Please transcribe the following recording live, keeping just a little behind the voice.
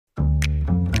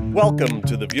Welcome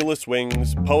to the Viewless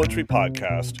Wings Poetry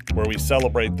Podcast, where we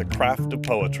celebrate the craft of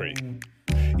poetry.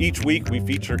 Each week we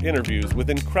feature interviews with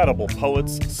incredible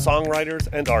poets, songwriters,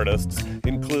 and artists,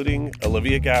 including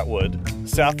Olivia Gatwood,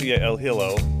 Safia El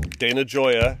Hilo, Dana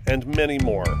Gioia, and many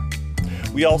more.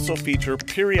 We also feature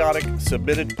periodic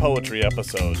submitted poetry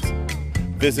episodes.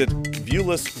 Visit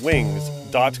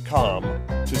viewlesswings.com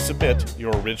to submit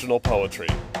your original poetry.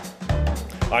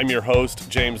 I'm your host,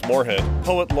 James Moorhead,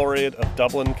 Poet Laureate of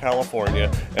Dublin, California,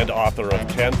 and author of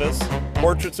Canvas,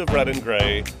 Portraits of Red and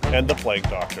Gray, and The Plague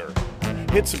Doctor.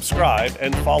 Hit subscribe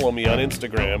and follow me on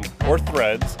Instagram or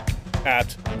Threads at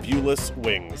Viewless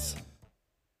Wings.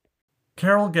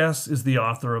 Carol Guess is the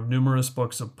author of numerous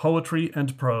books of poetry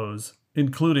and prose,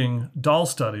 including Doll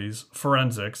Studies,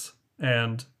 Forensics,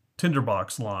 and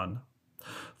Tinderbox Lawn.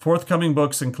 Forthcoming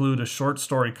books include a short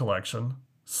story collection,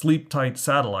 Sleep Tight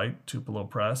Satellite, Tupelo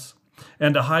Press,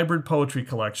 and a hybrid poetry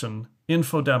collection,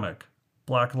 Infodemic,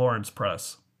 Black Lawrence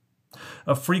Press.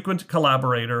 A frequent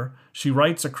collaborator, she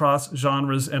writes across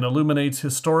genres and illuminates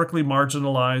historically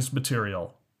marginalized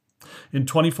material. In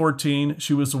 2014,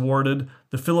 she was awarded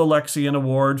the Philolexian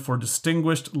Award for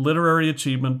Distinguished Literary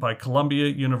Achievement by Columbia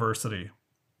University.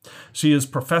 She is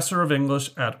professor of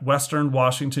English at Western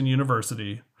Washington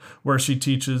University, where she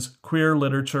teaches queer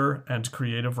literature and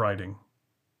creative writing.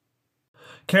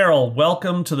 Carol,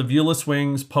 welcome to the Viewless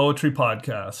Wings Poetry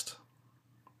Podcast.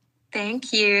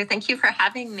 Thank you. Thank you for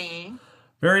having me.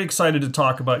 Very excited to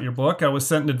talk about your book. I was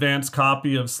sent an advance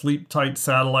copy of Sleep Tight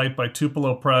Satellite by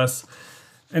Tupelo Press.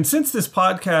 And since this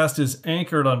podcast is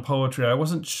anchored on poetry, I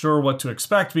wasn't sure what to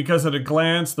expect because at a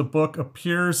glance, the book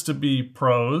appears to be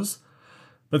prose.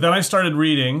 But then I started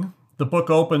reading. The book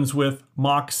opens with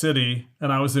Mock City,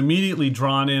 and I was immediately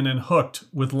drawn in and hooked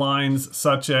with lines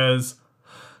such as,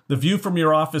 "The view from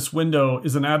your office window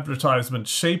is an advertisement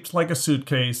shaped like a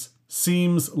suitcase,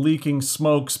 seams leaking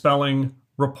smoke spelling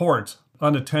report,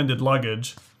 unattended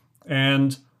luggage,"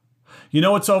 and "You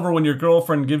know it's over when your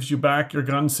girlfriend gives you back your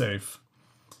gun safe.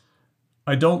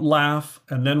 I don't laugh,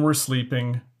 and then we're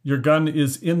sleeping. Your gun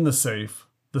is in the safe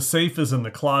is in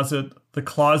the closet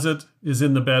is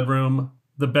in the bedroom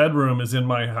is in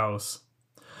my house."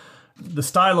 The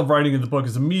style of writing in the book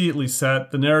is immediately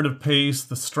set, the narrative pace,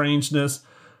 the strangeness.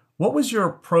 What was your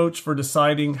approach for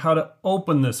deciding how to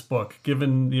open this book,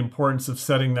 given the importance of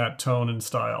setting that tone and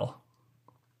style?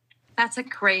 That's a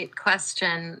great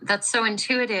question. That's so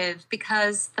intuitive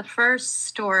because the first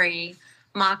story,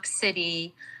 Mock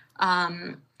City,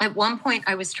 at one point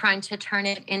I was trying to turn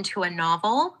it into a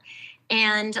novel.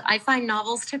 And I find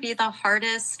novels to be the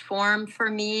hardest form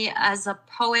for me as a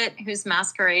poet who's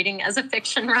masquerading as a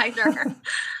fiction writer.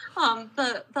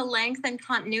 The length and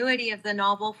continuity of the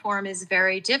novel form is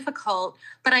very difficult,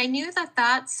 but I knew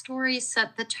that story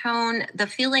set the tone, the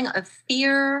feeling of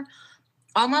fear,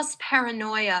 almost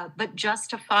paranoia, but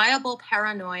justifiable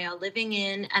paranoia living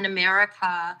in an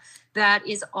America that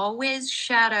is always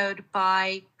shadowed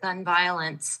by gun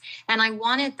violence. And I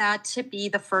wanted that to be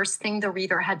the first thing the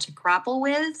reader had to grapple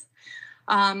with.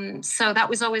 So that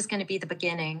was always going to be the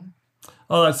beginning.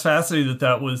 Oh, that's fascinating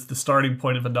that was the starting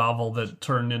point of a novel that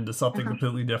turned into something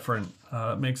completely different.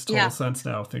 It makes total sense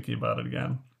now thinking about it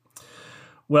again.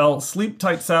 Well, Sleep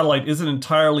Tight Satellite isn't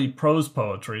entirely prose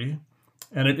poetry,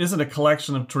 and it isn't a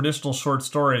collection of traditional short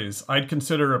stories. I'd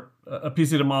consider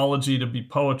epistemology to be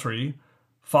poetry.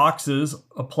 Foxes,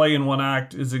 a play in one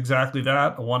act, is exactly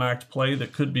that, a one-act play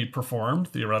that could be performed,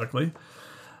 theoretically.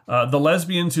 The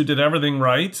Lesbians Who Did Everything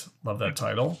Right, love that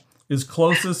title, is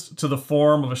closest to the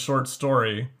form of a short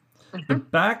story. The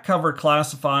back cover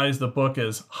classifies the book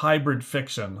as hybrid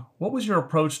fiction. What was your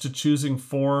approach to choosing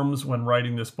forms when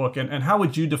writing this book? And how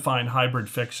would you define hybrid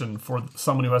fiction for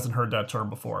someone who hasn't heard that term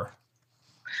before?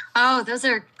 Oh, those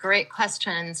are great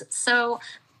questions. So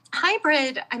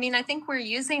hybrid, I think we're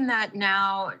using that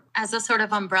now as a sort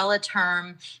of umbrella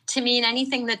term to mean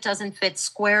anything that doesn't fit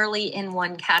squarely in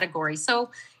one category.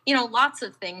 So, lots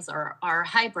of things are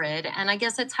hybrid, and I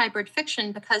guess it's hybrid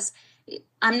fiction because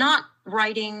I'm not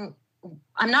writing in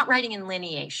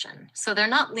lineation. So they're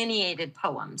not lineated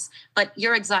poems, but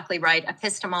you're exactly right.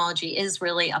 Epistemology is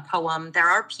really a poem. There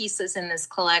are pieces in this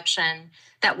collection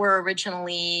that were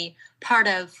originally part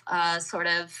of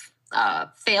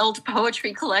failed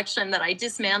poetry collection that I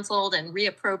dismantled and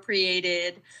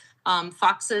reappropriated.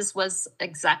 Foxes was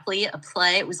exactly a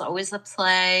play. It was always a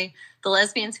play. The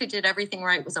Lesbians Who Did Everything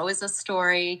Right was always a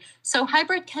story. So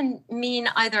hybrid can mean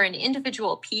either an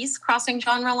individual piece crossing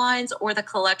genre lines or the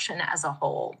collection as a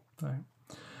whole. Right.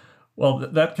 Well,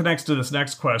 that connects to this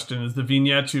next question. Is the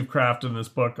vignettes you've crafted in this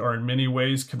book are in many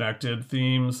ways connected.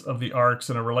 Themes of the arcs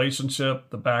in a relationship,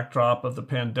 the backdrop of the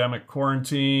pandemic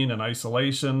quarantine and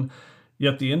isolation.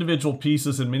 Yet the individual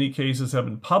pieces in many cases have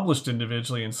been published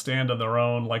individually and stand on their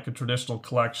own like a traditional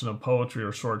collection of poetry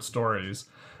or short stories.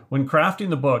 When crafting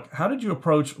the book, how did you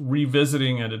approach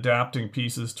revisiting and adapting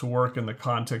pieces to work in the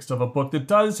context of a book that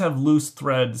does have loose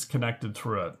threads connected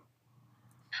through it?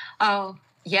 Oh,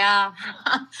 yeah.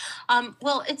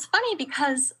 Well, it's funny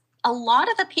because a lot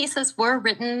of the pieces were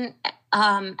written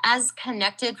as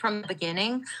connected from the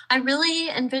beginning. I really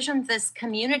envisioned this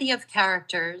community of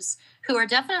characters who are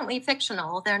definitely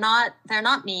fictional. They're not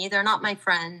me, they're not my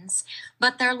friends,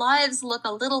 but their lives look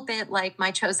a little bit like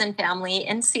my chosen family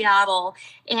in Seattle.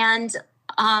 And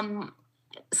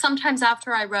sometimes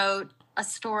after I wrote a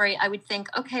story, I would think,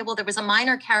 okay, well, there was a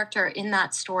minor character in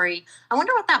that story. I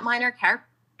wonder what that minor character's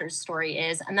story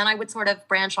is. And then I would sort of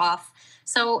branch off.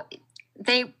 So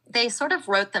they sort of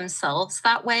wrote themselves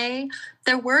that way.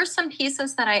 There were some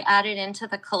pieces that I added into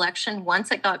the collection once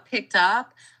it got picked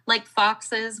up, like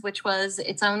Foxes, which was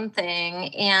its own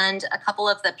thing, and a couple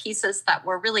of the pieces that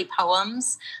were really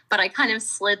poems, but I kind of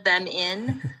slid them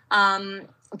in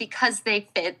because they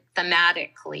fit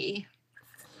thematically.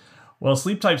 Well,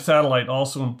 Sleep Type Satellite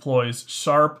also employs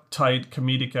sharp, tight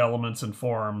comedic elements and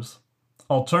forms.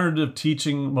 Alternative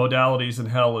teaching modalities in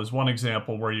hell is one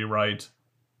example where you write,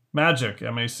 Magic,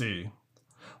 MAC.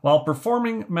 While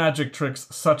performing magic tricks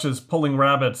such as pulling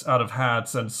rabbits out of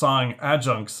hats and sawing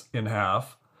adjuncts in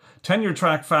half,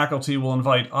 tenure-track faculty will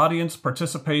invite audience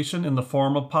participation in the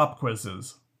form of pop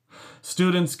quizzes.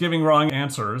 Students giving wrong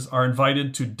answers are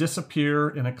invited to disappear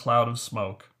in a cloud of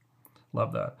smoke.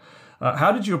 Love that.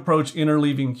 How did you approach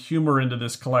interleaving humor into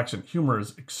this collection? Humor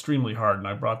is extremely hard, and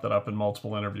I brought that up in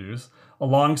multiple interviews,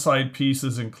 alongside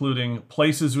pieces including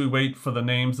Places We Wait for the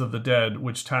Names of the Dead,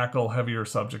 which tackle heavier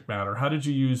subject matter. How did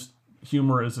you use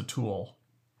humor as a tool?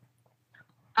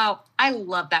 Oh, I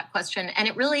love that question. And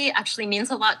it really actually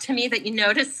means a lot to me that you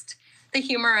noticed the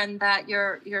humor and that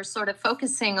you're sort of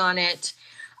focusing on it.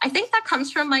 I think that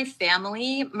comes from my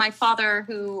family. My father,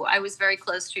 who I was very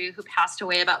close to, who passed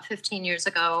away about 15 years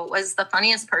ago, was the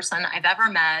funniest person I've ever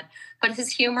met. But his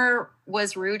humor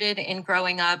was rooted in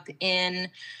growing up in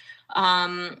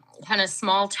kind of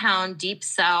small town, deep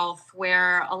South,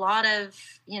 where a lot of,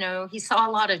 he saw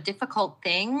a lot of difficult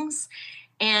things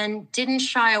and didn't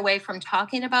shy away from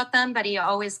talking about them, but he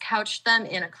always couched them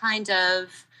in a kind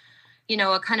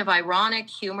of ironic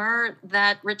humor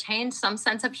that retained some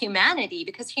sense of humanity,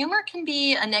 because humor can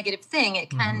be a negative thing. It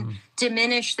can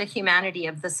diminish the humanity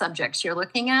of the subjects you're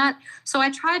looking at. So I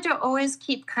tried to always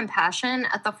keep compassion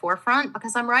at the forefront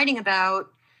because I'm writing about,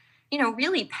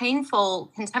 really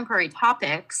painful contemporary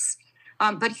topics.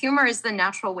 But humor is the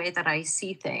natural way that I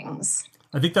see things.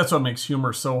 I think that's what makes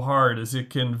humor so hard, is it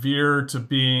can veer to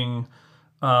being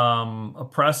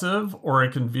oppressive, or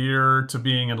it can veer to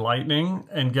being enlightening,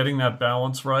 and getting that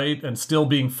balance right and still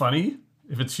being funny.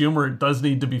 If it's humor, it does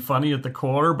need to be funny at the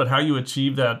core, but how you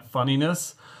achieve that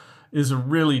funniness is a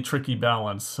really tricky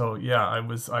balance. So yeah,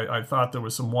 I thought there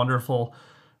was some wonderful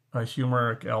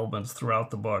humoric elements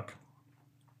throughout the book.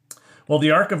 Well,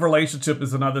 the arc of relationship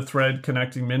is another thread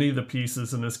connecting many of the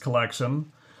pieces in this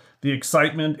collection. The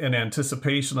excitement and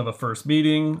anticipation of a first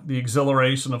meeting, the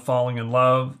exhilaration of falling in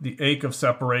love, the ache of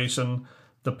separation,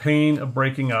 the pain of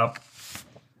breaking up.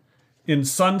 In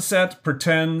Sunset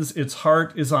Pretends Its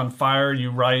Heart is on Fire, you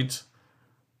write,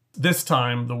 this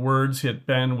time the words hit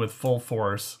Ben with full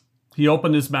force. He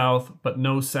opened his mouth, but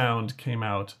no sound came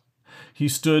out. He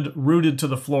stood rooted to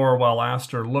the floor while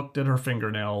Astor looked at her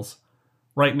fingernails.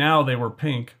 Right now they were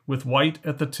pink, with white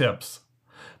at the tips.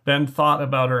 Ben thought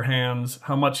about her hands,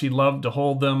 how much he loved to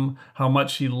hold them, how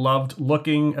much he loved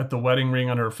looking at the wedding ring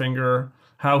on her finger,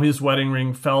 how his wedding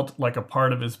ring felt like a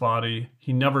part of his body.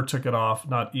 He never took it off,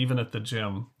 not even at the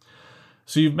gym.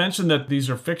 So you've mentioned that these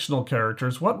are fictional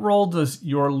characters. What role does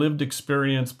your lived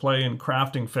experience play in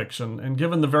crafting fiction? And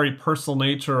given the very personal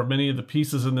nature of many of the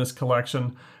pieces in this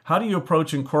collection, how do you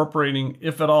approach incorporating,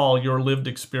 if at all, your lived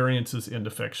experiences into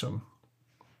fiction?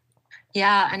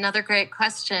 Yeah, another great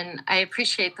question. I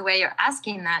appreciate the way you're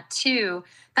asking that too.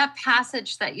 That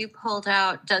passage that you pulled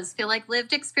out does feel like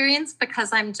lived experience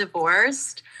because I'm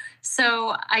divorced.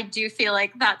 So I do feel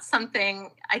like that's something,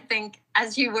 I think,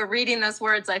 as you were reading those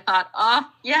words, I thought, oh,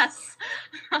 yes,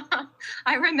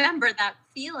 I remember that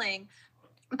feeling.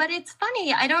 But it's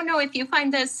funny, I don't know if you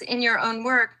find this in your own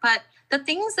work, but the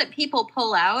things that people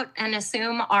pull out and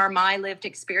assume are my lived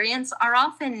experience are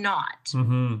often not.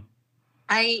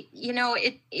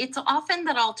 it's often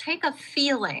that I'll take a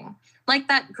feeling like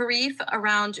that grief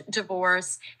around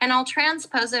divorce, and I'll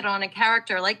transpose it on a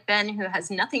character like Ben, who has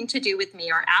nothing to do with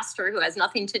me, or Aster, who has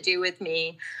nothing to do with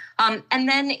me. And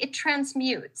then it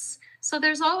transmutes. So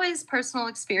there's always personal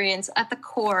experience at the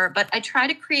core, but I try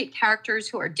to create characters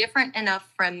who are different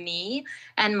enough from me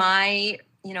and my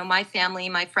family,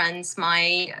 my friends,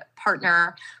 my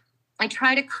partner. I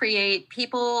try to create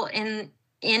people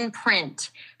in print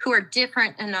who are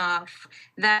different enough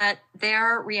that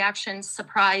their reactions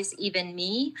surprise even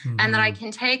me, and that I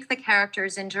can take the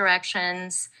characters in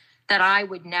directions that I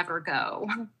would never go.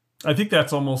 I think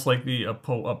that's almost like a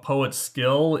poet's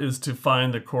skill, is to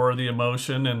find the core of the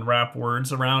emotion and wrap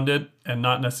words around it, and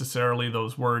not necessarily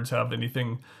those words have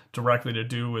anything directly to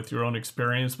do with your own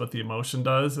experience, but the emotion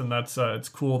does. And that's it's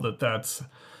cool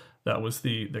that was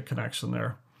the connection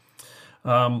there.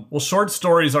 Well, short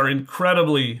stories are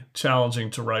incredibly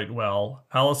challenging to write well.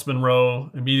 Alice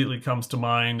Munro immediately comes to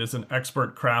mind as an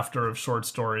expert crafter of short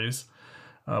stories.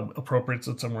 Appropriate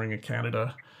since I'm wearing a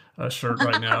Canada shirt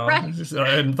right now. Right. I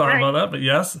hadn't thought about that, but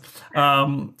yes.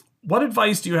 What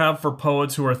advice do you have for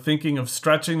poets who are thinking of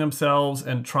stretching themselves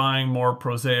and trying more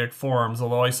prosaic forms?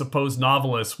 Although I suppose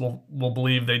novelists will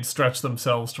believe they'd stretch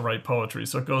themselves to write poetry.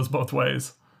 So it goes both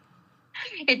ways.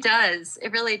 It does.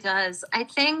 It really does. I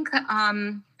think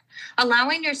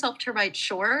allowing yourself to write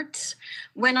short.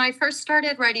 When I first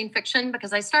started writing fiction,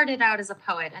 because I started out as a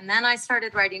poet and then I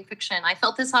started writing fiction, I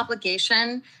felt this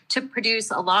obligation to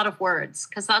produce a lot of words,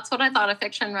 because that's what I thought a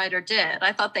fiction writer did.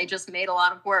 I thought they just made a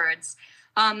lot of words.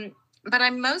 But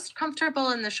I'm most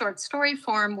comfortable in the short story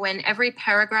form when I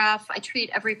treat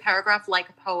every paragraph like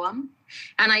a poem,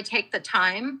 and I take the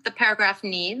time the paragraph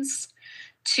needs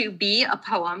to be a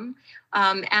poem.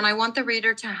 And I want the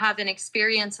reader to have an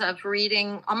experience of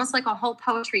reading almost like a whole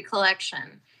poetry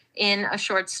collection in a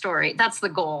short story. That's the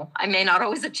goal. I may not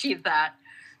always achieve that.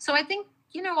 So I think,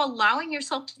 allowing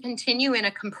yourself to continue in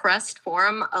a compressed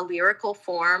form, a lyrical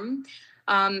form,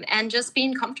 and just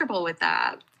being comfortable with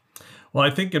that. Well, I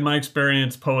think in my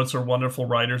experience, poets are wonderful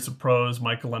writers of prose.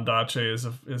 Michael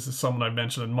Ondaatje is someone I've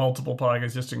mentioned in multiple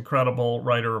podcasts, just incredible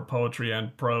writer of poetry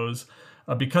and prose.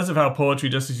 Because of how poetry,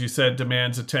 just as you said,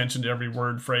 demands attention to every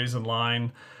word, phrase, and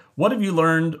line. What have you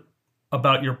learned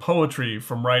about your poetry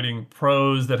from writing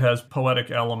prose that has poetic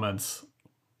elements?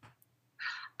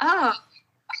 Oh,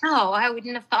 I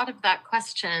wouldn't have thought of that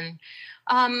question.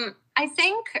 I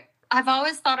think I've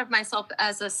always thought of myself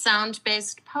as a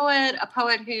sound-based poet, a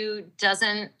poet who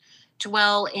doesn't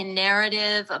dwell in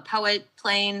narrative, a poet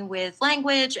playing with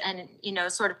language and,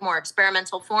 sort of more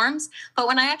experimental forms. But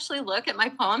when I actually look at my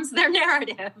poems, they're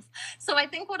narrative. So I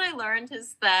think what I learned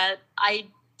is that I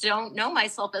don't know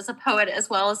myself as a poet as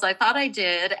well as I thought I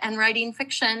did. And writing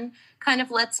fiction kind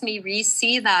of lets me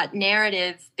re-see that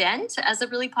narrative bent as a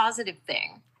really positive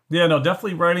thing. Yeah, no,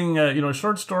 definitely writing a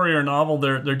short story or novel,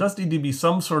 there does need to be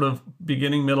some sort of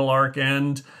beginning, middle, arc,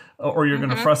 end, or you're going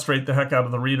to frustrate the heck out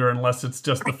of the reader unless it's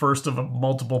just the first of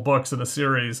multiple books in a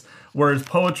series. Whereas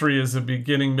poetry is a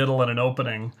beginning, middle, and an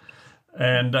opening,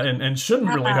 and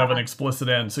shouldn't really have an explicit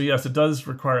end. So yes, it does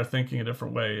require thinking a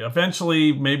different way.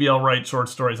 Eventually, maybe I'll write short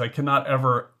stories. I cannot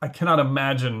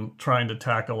imagine trying to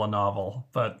tackle a novel,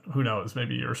 but who knows?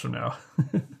 Maybe years from now.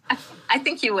 I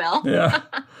think you will. Yeah.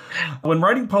 When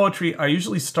writing poetry, I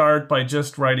usually start by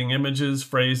just writing images,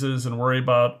 phrases, and worry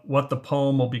about what the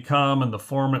poem will become and the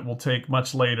form it will take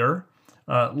much later.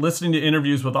 Listening to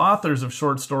interviews with authors of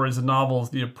short stories and novels,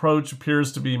 the approach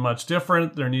appears to be much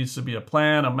different. There needs to be a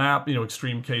plan, a map,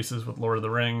 extreme cases with Lord of the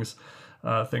Rings,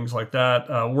 things like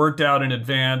that, worked out in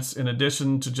advance, in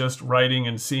addition to just writing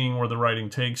and seeing where the writing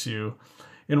takes you.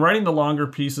 In writing the longer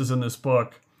pieces in this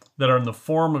book that are in the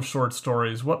form of short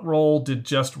stories, what role did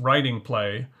just writing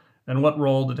play, and what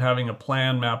role did having a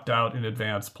plan mapped out in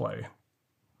advance play?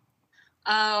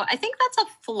 I think that's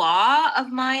a flaw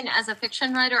of mine as a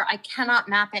fiction writer. I cannot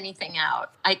map anything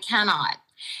out. I cannot.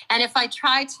 And if I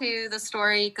try to, the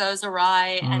story goes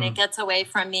awry and it gets away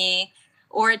from me,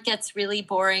 or it gets really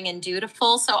boring and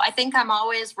dutiful. So I think I'm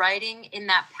always writing in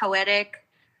that poetic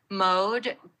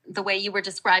mode, the way you were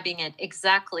describing it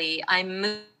exactly. I'm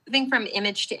moving from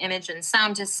image to image and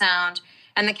sound to sound,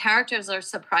 and the characters are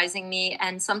surprising me.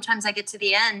 And sometimes I get to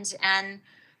the end and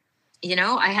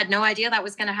I had no idea that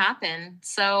was going to happen.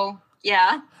 So,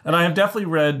 yeah. And I have definitely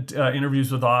read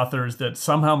interviews with authors that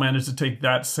somehow managed to take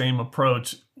that same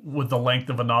approach with the length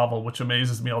of a novel, which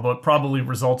amazes me, although it probably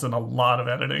results in a lot of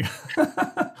editing.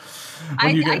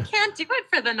 I can't do it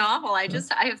for the novel. I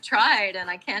have tried and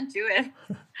I can't do it.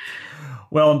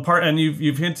 Well, in part, and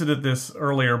you've hinted at this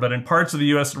earlier, but in parts of the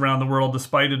U.S. and around the world,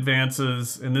 despite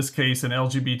advances, in this case, in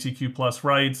LGBTQ plus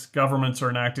rights, governments are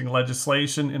enacting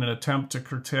legislation in an attempt to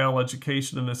curtail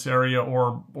education in this area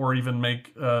or even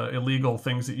make illegal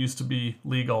things that used to be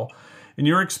legal. In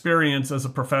your experience as a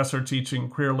professor teaching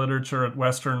queer literature at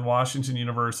Western Washington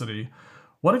University,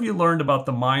 what have you learned about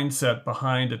the mindset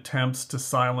behind attempts to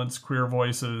silence queer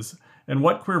voices? And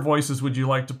what queer voices would you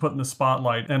like to put in the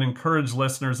spotlight and encourage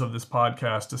listeners of this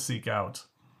podcast to seek out?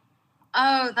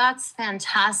 Oh, that's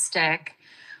fantastic.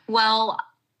 Well,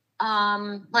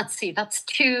 let's see. That's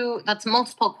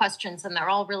multiple questions, and they're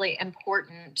all really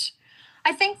important.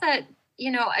 I think that,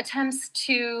 attempts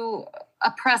to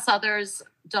oppress others,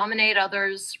 dominate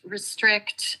others,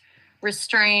 restrict,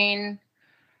 restrain,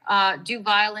 do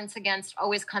violence against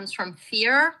always comes from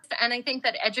fear. And I think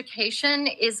that education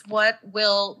is what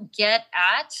will get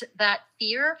at that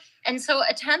fear. And so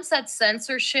attempts at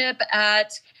censorship,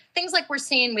 at things like we're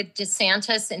seeing with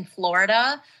DeSantis in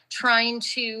Florida, trying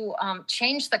to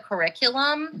change the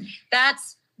curriculum,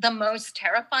 that's the most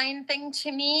terrifying thing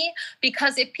to me,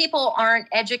 because if people aren't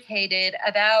educated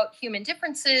about human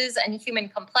differences and human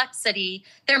complexity,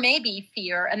 there may be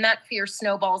fear, and that fear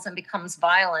snowballs and becomes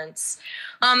violence.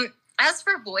 As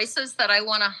for voices that I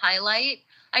want to highlight,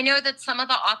 I know that some of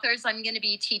the authors I'm going to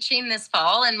be teaching this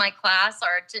fall in my class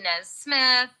are Denez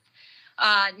Smith,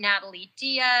 Natalie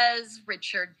Diaz,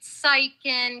 Richard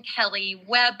Seiken, Kelly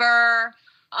Weber.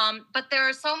 But there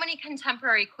are so many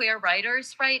contemporary queer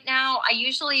writers right now. I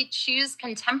usually choose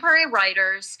contemporary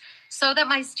writers so that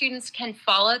my students can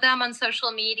follow them on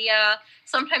social media.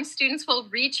 Sometimes students will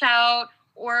reach out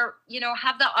or,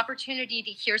 have the opportunity to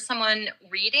hear someone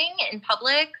reading in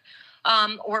public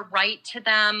or write to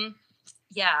them.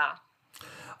 Yeah.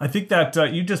 I think that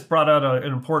you just brought out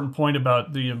an important point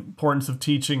about the importance of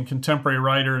teaching contemporary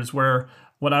writers, where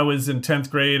when I was in 10th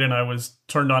grade and I was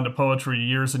turned on to poetry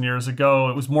years and years ago,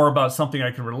 it was more about something I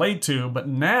could relate to. But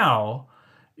now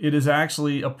it is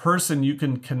actually a person you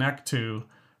can connect to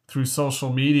through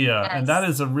social media. Yes. And that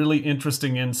is a really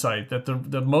interesting insight, that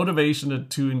the motivation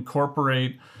to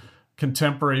incorporate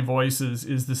contemporary voices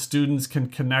is the students can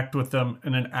connect with them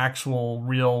in an actual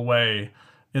real way,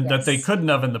 and that they couldn't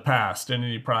have in the past in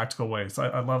any practical ways.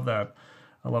 I love that.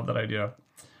 I love that idea.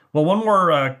 Well, one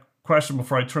more question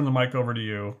before I turn the mic over to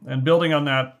you. And building on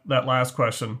that last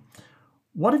question,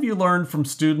 what have you learned from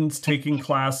students taking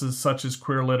classes such as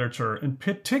queer literature, in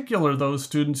particular those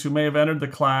students who may have entered the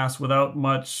class without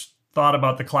much thought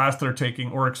about the class they're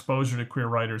taking or exposure to queer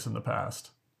writers in the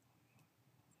past?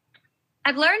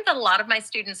 I've learned that a lot of my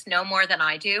students know more than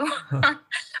I do.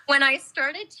 When I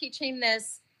started teaching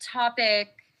this topic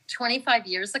 25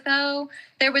 years ago,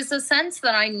 there was a sense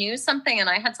that I knew something and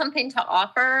I had something to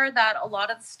offer that a lot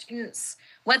of the students,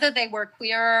 whether they were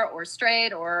queer or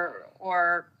straight or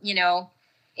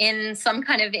in some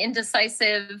kind of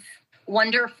indecisive,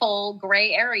 wonderful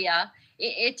gray area,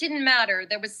 it didn't matter.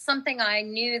 There was something I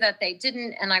knew that they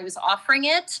didn't, and I was offering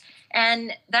it.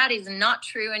 And that is not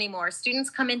true anymore. Students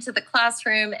come into the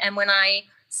classroom, and when I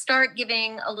start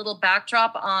giving a little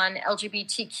backdrop on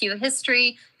LGBTQ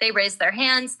history, they raise their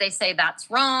hands, they say that's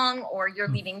wrong, or you're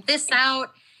leaving this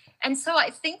out. And so I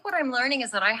think what I'm learning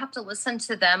is that I have to listen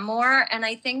to them more. And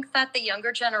I think that the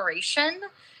younger generation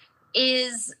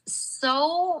is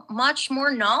so much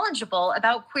more knowledgeable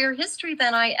about queer history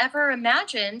than I ever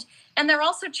imagined. And they're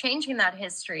also changing that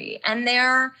history, and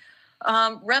they're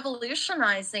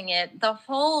revolutionizing it. The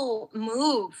whole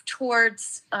move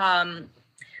towards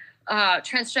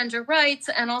transgender rights,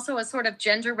 and also a sort of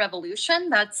gender revolution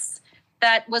that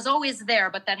was always there,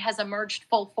 but that has emerged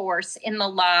full force in the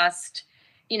last,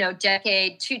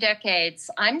 decade, 2 decades.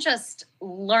 I'm just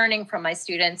learning from my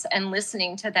students and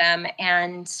listening to them,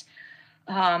 and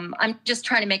I'm just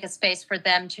trying to make a space for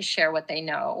them to share what they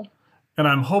know. And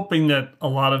I'm hoping that a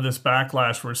lot of this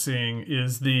backlash we're seeing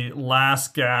is the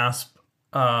last gasp,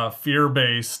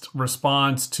 fear-based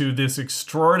response to this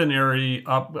extraordinary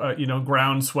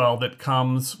groundswell that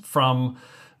comes from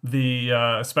the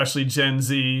especially Gen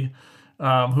Z,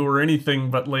 who are anything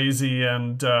but lazy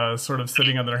and sort of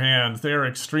sitting on their hands. They are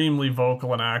extremely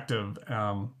vocal and active.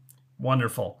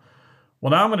 Wonderful.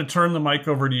 Well, now I'm going to turn the mic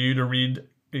over to you to read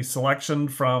a selection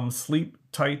from Sleep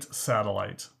Tight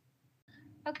Satellite.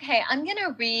 Okay, I'm going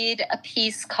to read a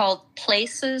piece called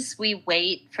Places We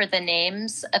Wait for the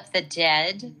Names of the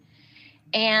Dead.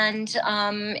 And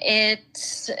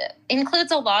it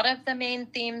includes a lot of the main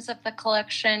themes of the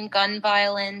collection: gun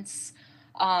violence,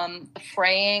 the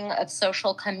fraying of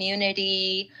social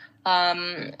community,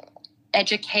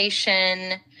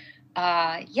 education.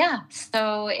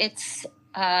 So it's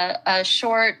a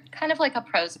short, kind of like a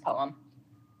prose poem.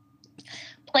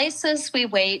 Places we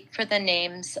wait for the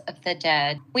names of the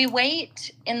dead. We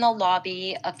wait in the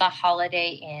lobby of the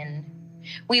Holiday Inn.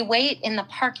 We wait in the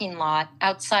parking lot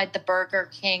outside the Burger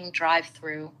King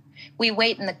drive-thru. We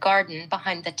wait in the garden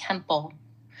behind the temple.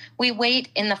 We wait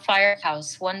in the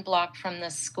firehouse 1 block from the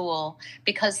school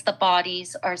because the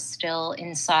bodies are still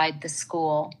inside the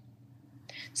school.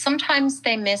 Sometimes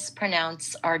they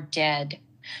mispronounce our dead.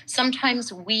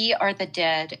 Sometimes we are the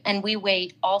dead, and we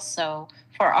wait also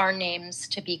for our names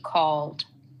to be called.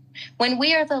 When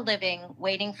we are the living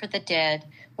waiting for the dead,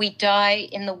 we die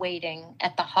in the waiting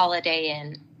at the Holiday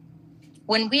Inn.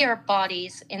 When we are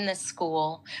bodies in the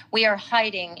school, we are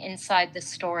hiding inside the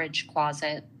storage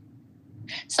closet.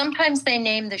 Sometimes they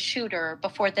name the shooter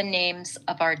before the names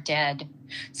of our dead.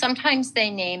 Sometimes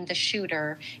they name the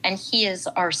shooter, and he is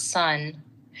our son.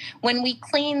 When we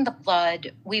clean the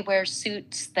blood, we wear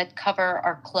suits that cover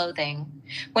our clothing.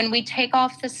 When we take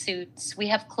off the suits, we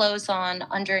have clothes on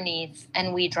underneath,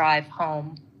 and we drive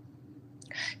home.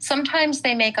 Sometimes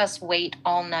they make us wait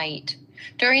all night.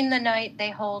 During the night,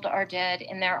 they hold our dead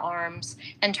in their arms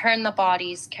and turn the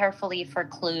bodies carefully for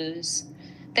clues.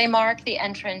 They mark the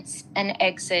entrance and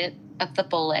exit of the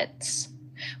bullets.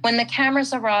 When the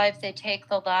cameras arrive, they take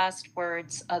the last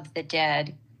words of the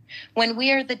dead. When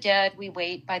we are the dead, we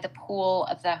wait by the pool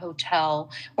of the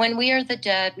hotel. When we are the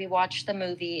dead, we watch the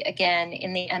movie again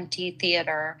in the empty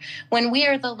theater. When we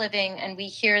are the living and we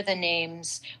hear the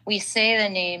names, we say the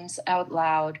names out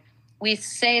loud. We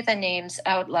say the names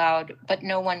out loud, but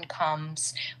no one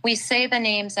comes. We say the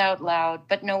names out loud,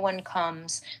 but no one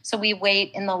comes. So we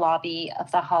wait in the lobby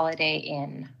of the Holiday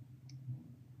Inn.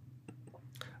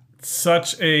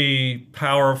 Such a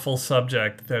powerful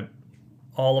subject that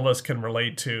all of us can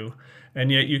relate to,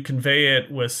 and yet you convey it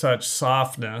with such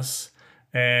softness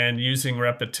and using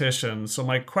repetition. So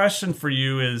my question for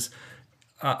you is,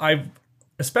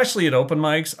 especially at open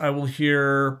mics, I will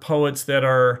hear poets that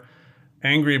are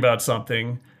angry about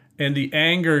something, and the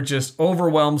anger just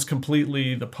overwhelms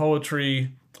completely the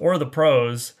poetry or the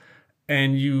prose,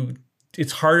 and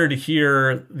it's harder to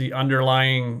hear the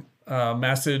underlying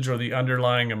message or the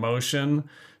underlying emotion.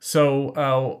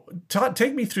 So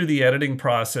take me through the editing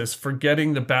process for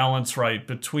getting the balance right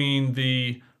between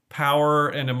the power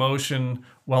and emotion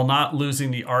while not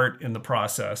losing the art in the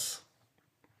process.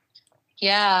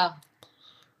 Yeah,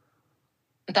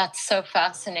 that's so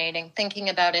fascinating thinking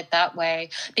about it that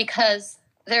way, because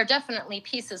there are definitely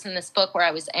pieces in this book where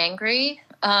I was angry.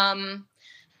 Some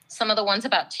of the ones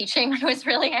about teaching, I was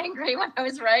really angry when I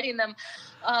was writing them.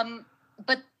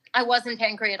 But I wasn't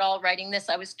angry at all writing this.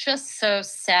 I was just so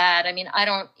sad. I mean, I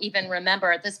don't even remember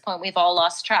at this point. We've all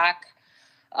lost track.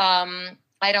 I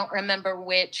don't remember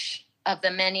which of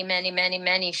the many, many, many,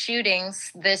 many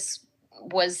shootings this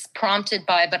was prompted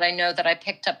by, but I know that I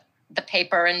picked up the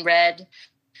paper and read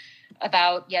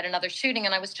about yet another shooting.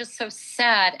 And I was just so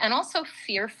sad and also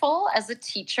fearful as a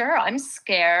teacher. I'm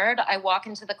scared. I walk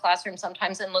into the classroom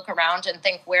sometimes and look around and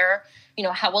think,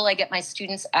 how will I get my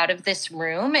students out of this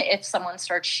room if someone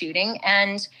starts shooting?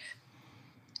 And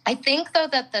I think, though,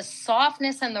 that the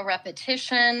softness and the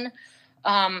repetition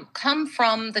come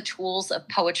from the tools of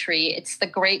poetry. It's the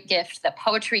great gift that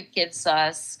poetry gives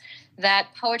us, that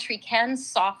poetry can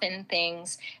soften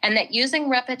things, and that using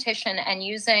repetition and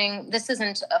this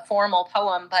isn't a formal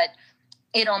poem, but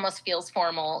it almost feels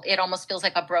formal. It almost feels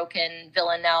like a broken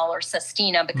villanelle or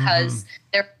sestina, because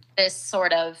there's this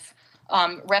sort of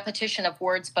repetition of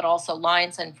words, but also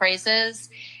lines and phrases.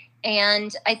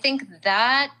 And I think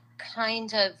that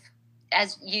kind of,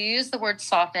 as you use the word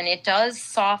soften, it does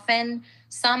soften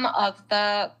some of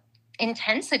the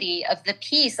intensity of the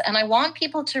piece. And I want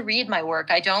people to read my work.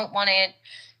 I don't want it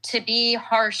to be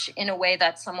harsh in a way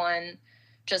that someone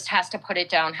just has to put it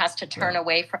down, has to turn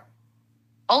away from.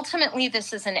 Ultimately,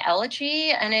 this is an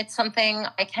elegy, and it's something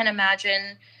I can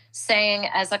imagine saying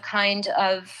as a kind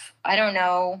of, I don't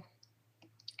know,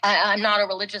 I'm not a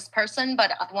religious person,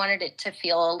 but I wanted it to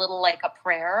feel a little like a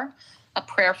prayer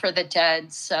for the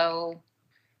dead. So,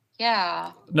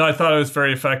 yeah. No, I thought it was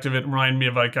very effective. It reminded me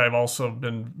of, like, I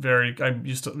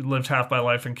used to live half my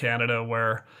life in Canada,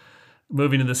 where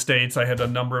moving to the States, I had a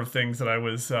number of things that I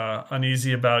was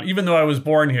uneasy about. Even though I was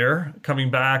born here, coming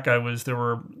back,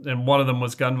 and one of them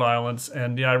was gun violence.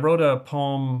 And yeah, I wrote a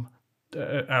poem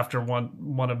after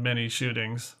one of many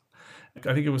shootings.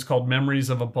 I think it was called Memories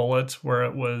of a Bullet, where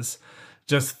it was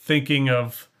just thinking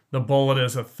of the bullet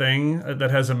as a thing that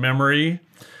has a memory.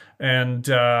 and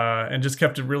just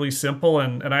kept it really simple.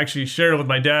 And I actually shared it with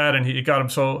my dad, and it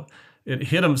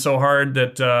hit him so hard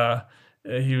that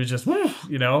he was just, woo,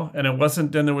 and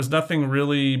there was nothing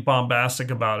really bombastic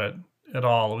about it at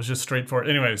all. It was just straightforward.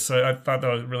 Anyways, so I thought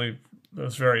that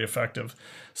was very effective.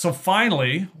 So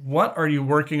finally, what are you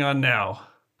working on now?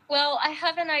 Well, I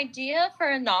have an idea for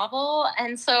a novel,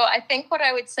 and so I think what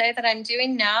I would say that I'm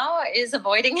doing now is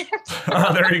avoiding it.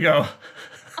 There you go.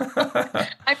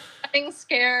 I'm getting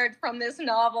scared from this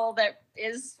novel that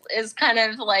is kind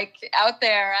of like out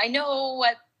there. I know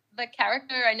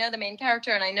I know the main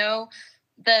character, and I know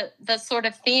the sort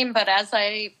of theme, but as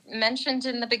I mentioned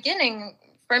in the beginning,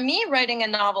 for me, writing a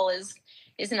novel is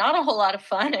not a whole lot of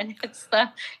fun, and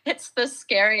it's the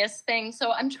scariest thing.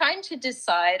 So I'm trying to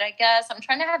decide, I guess. I'm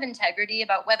trying to have integrity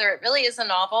about whether it really is a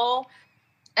novel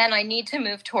and I need to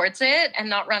move towards it and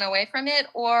not run away from it,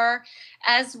 or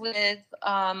as with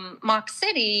Mock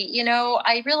City,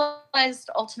 I realized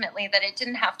ultimately that it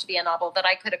didn't have to be a novel, that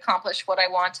I could accomplish what I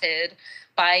wanted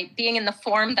by being in the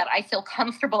form that I feel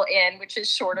comfortable in, which is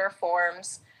shorter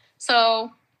forms.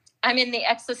 So I'm in the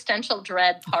existential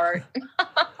dread part.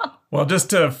 Well, just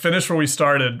to finish where we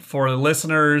started, for the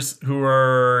listeners who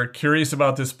are curious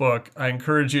about this book, I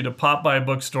encourage you to pop by a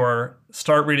bookstore,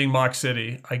 start reading Mock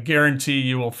City. I guarantee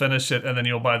you will finish it, and then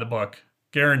you'll buy the book.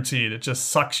 Guaranteed. It just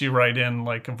sucks you right in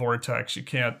like a vortex. You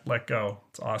can't let go.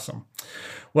 It's awesome.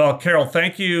 Well, Carol,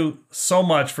 thank you so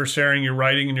much for sharing your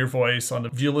writing and your voice on the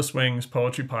Viewless Wings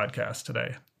Poetry Podcast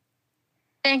today.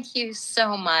 Thank you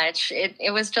so much.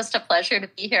 It was just a pleasure to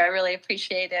be here. I really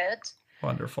appreciate it.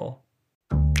 Wonderful.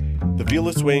 The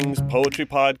Viewless Wings Poetry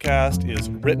Podcast is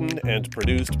written and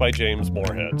produced by James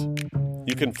Moorhead.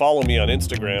 You can follow me on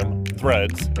Instagram,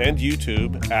 Threads, and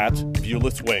YouTube at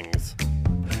Viewless Wings.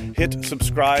 Hit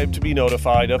subscribe to be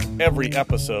notified of every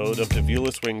episode of the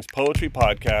Viewless Wings Poetry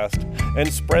Podcast,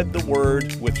 and spread the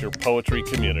word with your poetry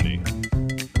community.